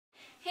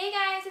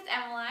guys, it's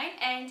Emmeline,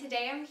 and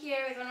today I'm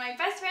here with one of my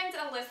best friends,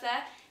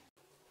 Alyssa.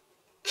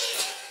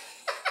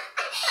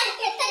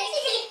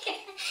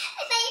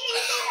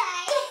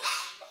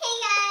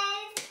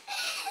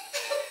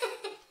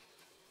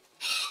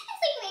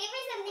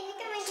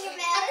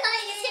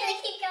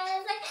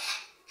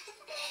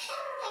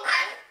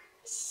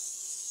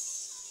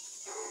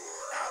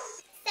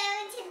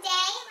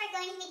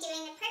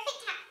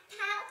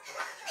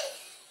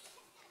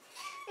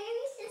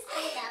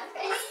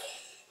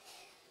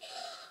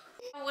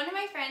 One of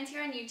my friends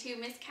here on YouTube,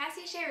 Miss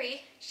Cassie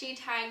Sherry, she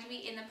tagged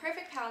me in the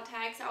Perfect Pallet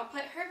Tag, so I'll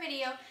put her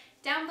video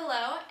down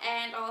below,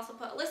 and I'll also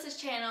put Alyssa's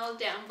channel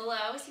down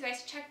below, so you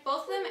guys check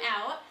both of them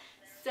out.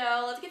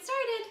 So let's get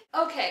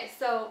started. Okay,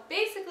 so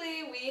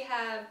basically we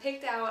have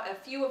picked out a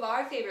few of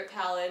our favorite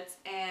palettes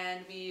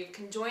and we've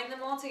conjoined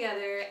them all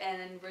together,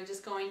 and we're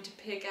just going to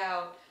pick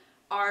out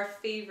our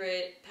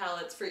favorite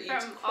palettes for each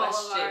question. All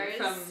of ours.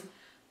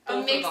 From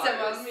a mix of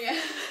them, yeah.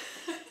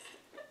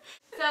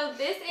 So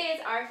this is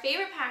our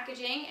favorite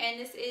packaging, and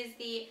this is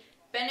the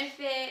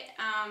Benefit,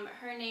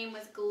 her name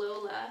was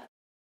Glola.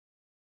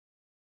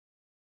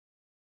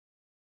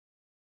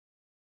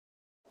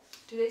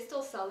 Do they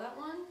still sell that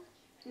one?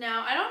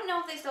 No, I don't know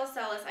if they still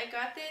sell this. I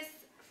got this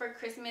for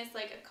Christmas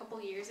like a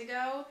couple years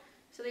ago,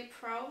 so they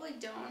probably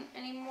don't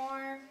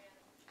anymore.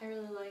 I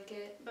really like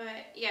it.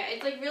 But yeah,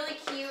 it's like really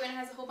cute and it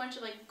has a whole bunch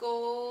of like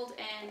gold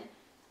and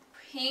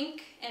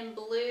pink and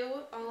blue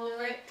all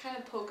over it. Kind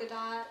of polka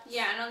dots.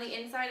 Yeah, and on the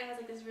inside it has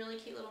like this really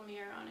cute little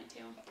mirror on it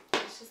too.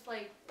 It's just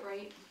like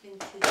bright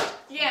vintage.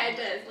 Yeah, it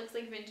does. Looks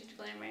like vintage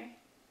glamour.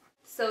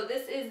 So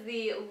this is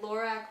the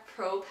Lorac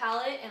Pro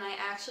palette, and I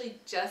actually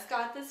just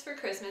got this for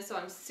Christmas, so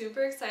I'm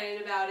super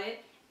excited about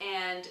it.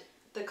 And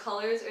the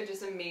colors are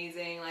just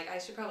amazing. Like, I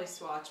should probably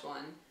swatch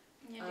one.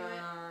 Yeah, do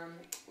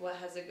it. What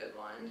has a good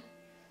one?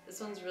 This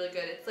one's really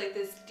good. It's like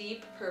this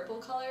deep purple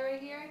color right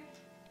here,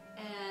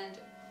 and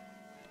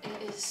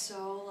it is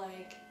so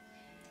like.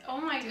 Oh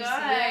my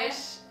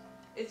gosh!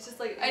 It's just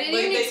like I didn't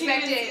even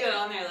expect it. See it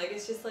on there. Like,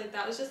 it's just like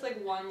that was just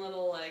like one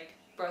little like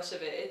brush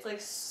of it. It's like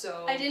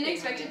so. I didn't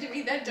expect it to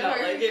be that dark.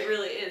 No, like it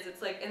really is.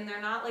 It's like, and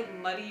they're not like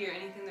muddy or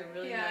anything. They're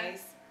really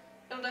nice.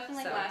 It'll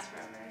definitely last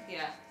forever.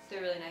 Yeah,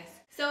 they're really nice.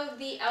 So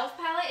the e.l.f.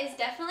 palette is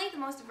definitely the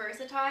most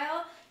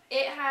versatile.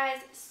 It has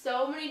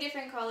so many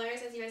different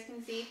colors, as you guys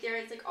can see.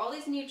 There's like all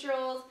these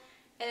neutrals,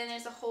 and then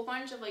there's a whole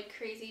bunch of like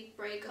crazy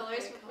bright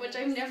colors, which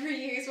I've never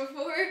used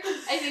before.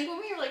 I think when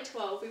we were like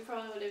 12, we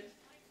probably would have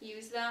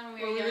used them when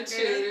we were younger.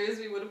 cheerleaders,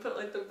 we would have put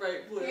like the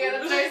bright blue. Yeah,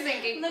 that's what I was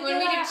thinking. When we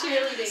did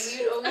cheerleading,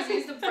 we would always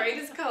use the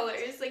brightest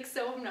colors, like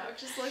so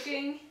obnoxious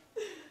looking.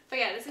 But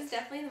yeah, this is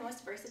definitely the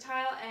most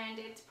versatile, and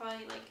it's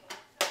probably like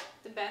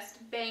the best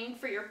bang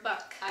for your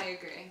buck. I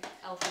agree.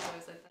 e.l.f. is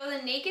always like that. So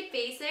the Naked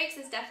Basics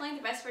is definitely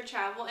the best for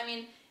travel. I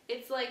mean,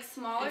 it's like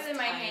smaller than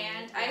my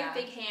hand. Yeah. I have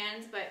big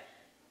hands, but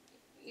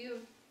you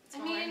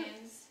have smaller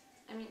hands.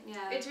 I mean,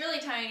 yeah. It's really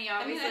tiny,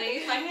 obviously. I mean, I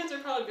think my hands are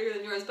probably bigger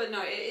than yours, but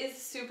no, it is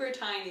super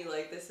tiny.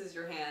 Like, this is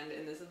your hand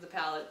and this is the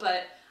palette.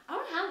 But I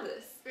don't have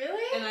this.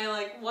 Really? And I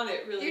like want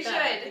it really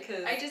bad. You should.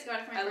 Because I just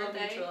got it for my birthday. I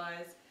love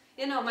Neutralize.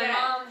 You know, my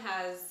mom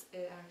has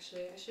it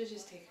actually. I should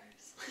just take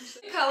hers.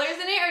 The colors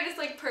in it are just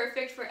like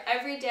perfect for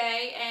every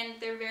day, and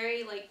they're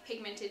very like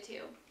pigmented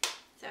too.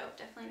 So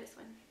definitely this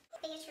one.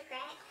 Biggest regret?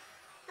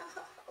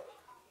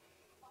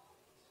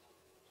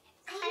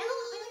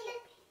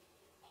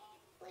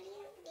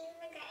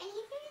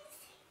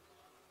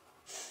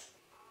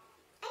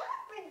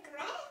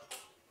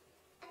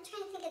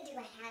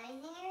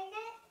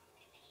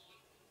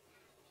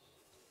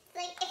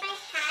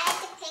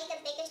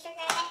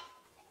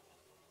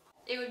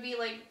 It would be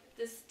like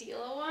the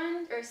Stila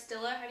one, or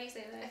Stila, how do you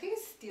say that? I think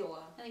it's Stila.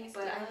 I think it's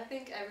Stila. Stila. I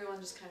think everyone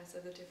just kind of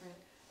says it different.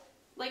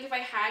 Like if I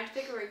had to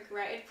pick a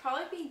regret, it'd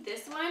probably be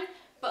this one,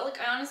 but like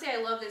honestly I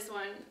love this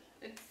one.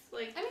 It's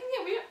like, I mean,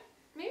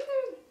 yeah,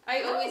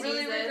 I always don't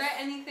really use this. regret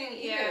anything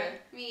either. Yeah,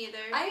 me either.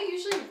 I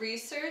usually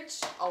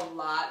research a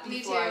lot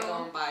before I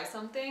go and buy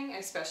something,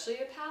 especially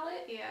a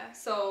palette. Yeah.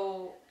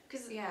 So,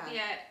 yeah.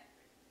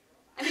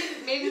 I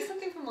mean, maybe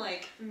something from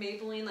like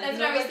Maybelline, like, that's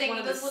what I was thinking. One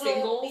of the little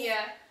singles.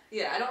 Yeah.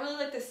 Yeah, I don't really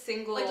like the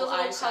single like those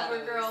little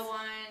eyeshadows. CoverGirl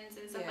ones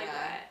and stuff like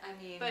that.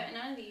 I mean, but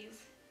none of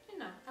these. You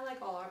know, I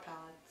like all our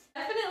palettes.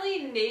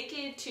 Definitely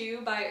Naked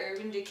 2 by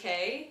Urban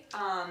Decay.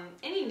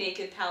 Any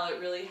Naked palette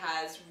really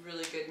has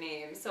really good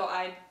names. So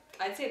I'd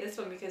say this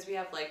one because we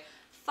have like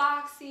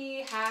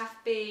Foxy,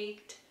 Half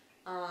Baked,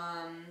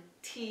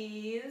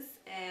 Tease,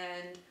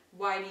 and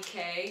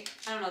YDK.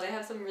 I don't know, they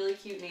have some really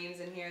cute names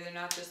in here. They're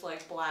not just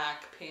like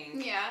black,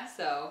 pink. Yeah.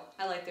 So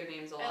I like their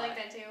names a lot. I like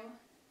that too.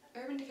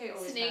 Urban Decay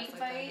always Snake has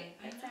like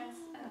Bite. that. That sounds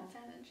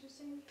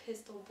interesting.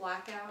 Pistol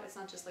Blackout. It's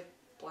not just like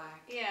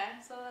black. Yeah.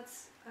 So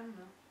that's, I don't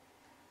know.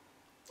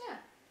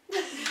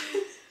 Yeah.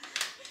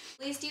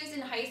 Least used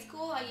in high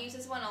school, I use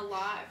this one a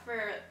lot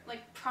for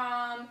like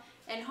prom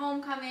and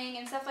homecoming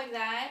and stuff like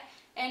that.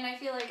 And I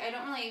feel like I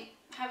don't really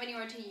have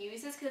anywhere to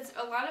use this because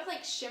a lot of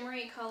like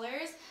shimmery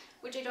colors,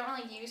 which I don't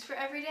really use for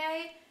every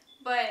day,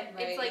 but Right,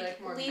 it's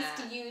like more least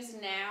matte.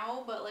 used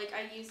now, but like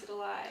I used it a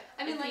lot.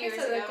 I mean, like I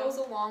said, that goes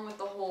along with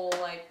the whole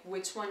like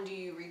which one do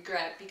you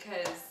regret,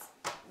 because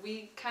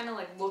we kind of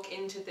like look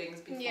into things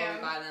before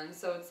we buy them,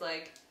 so it's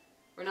like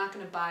we're not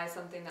gonna buy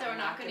something that we're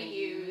not gonna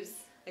use.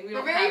 Like,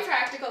 we're very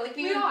practical. Like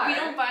we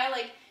don't buy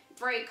like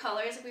bright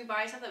colors. Like we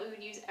buy stuff that we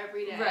would use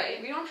every day.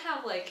 Right. We don't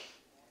have like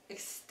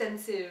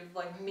extensive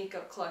like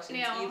makeup collections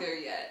either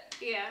yet.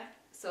 Yeah.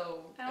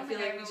 So I feel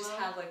like we just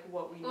have like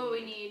what we need. What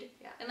we need.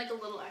 Yeah. And like a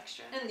little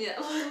extra. And yeah.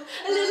 a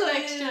little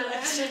extra.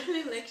 A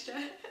little extra.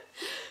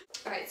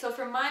 Alright, so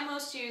for my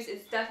most used,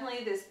 it's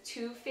definitely this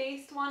Too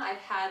Faced one. I've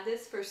had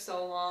this for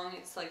so long.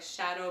 It's like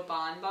Shadow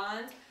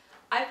Bonbons.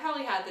 I've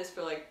probably had this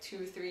for like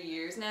 2-3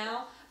 years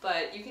now,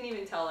 but you can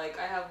even tell like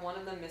I have one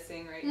of them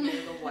missing right near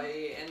the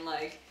white, and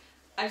like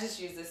I've just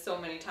used this so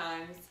many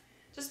times.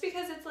 Just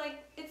because it's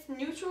like, it's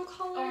neutral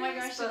colors. Oh my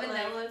gosh, the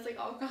vanilla is like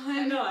all gone.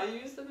 I know, I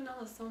use the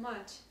vanilla so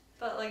much.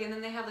 But like, and then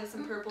they have like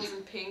some purples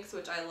and pinks,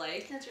 which I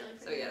like. That's really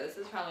pretty. So yeah, this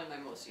is probably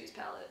my most used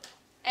palette.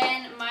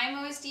 And my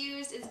most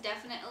used is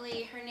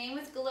definitely, her name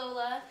is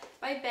Glola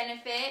by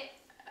Benefit.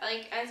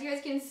 Like, as you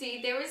guys can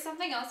see, there was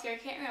something else here. I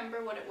can't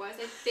remember what it was.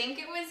 I think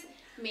it was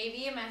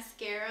maybe a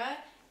mascara.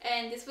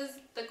 And this was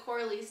the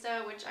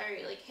Coralista, which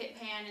I like hit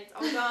pan, it's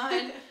all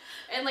gone.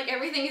 And like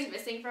everything is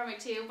missing from it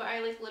too, but I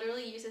like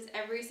literally use this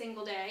every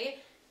single day.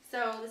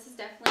 So this is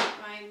definitely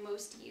my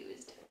most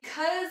used.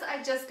 Because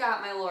I just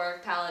got my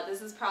Lorac palette,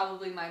 this is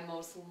probably my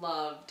most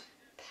loved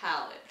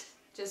palette.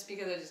 Just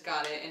because I just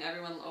got it, and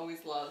everyone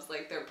always loves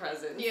like their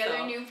present. Yeah, so,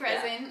 their new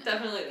present. Yeah,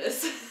 definitely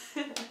this.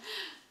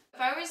 If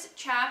I was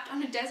trapped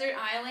on a desert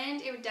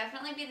island, it would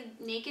definitely be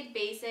the Naked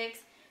Basics,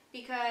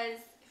 because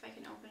if I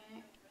can open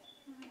it.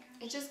 Oh my gosh.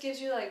 It just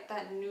gives you like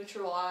that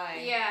neutral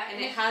eye. Yeah.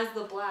 And it has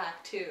the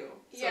black too.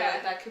 So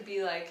like, that could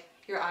be like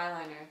your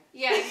eyeliner.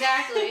 Yeah,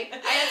 exactly.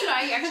 That's what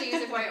I actually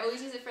use it for. I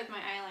always use it for my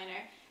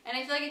eyeliner. And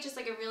I feel like it's just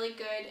like a really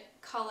good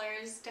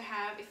colors to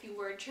have if you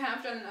were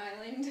trapped on an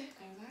island.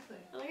 Exactly.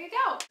 Well, there you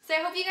go. So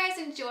I hope you guys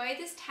enjoyed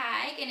this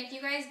tag, and if you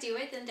guys do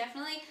it, then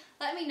definitely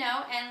let me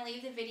know and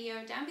leave the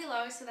video down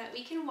below so that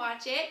we can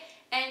watch it.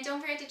 And don't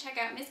forget to check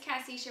out Miss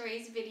Cassie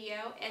Sheree's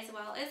video as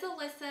well as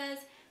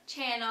Alyssa's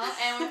channel,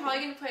 and we're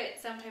probably going to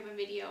put some type of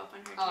video up on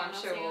her channel I'm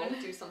sure soon.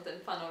 we'll do something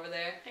fun over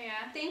there.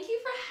 Yeah. Thank you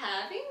for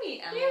having me,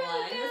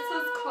 Emmeline. This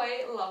was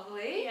quite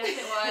lovely. Yes,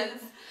 it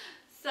was.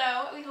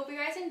 So we hope you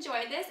guys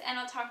enjoyed this, and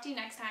I'll talk to you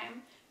next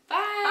time. Bye!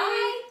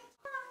 Bye!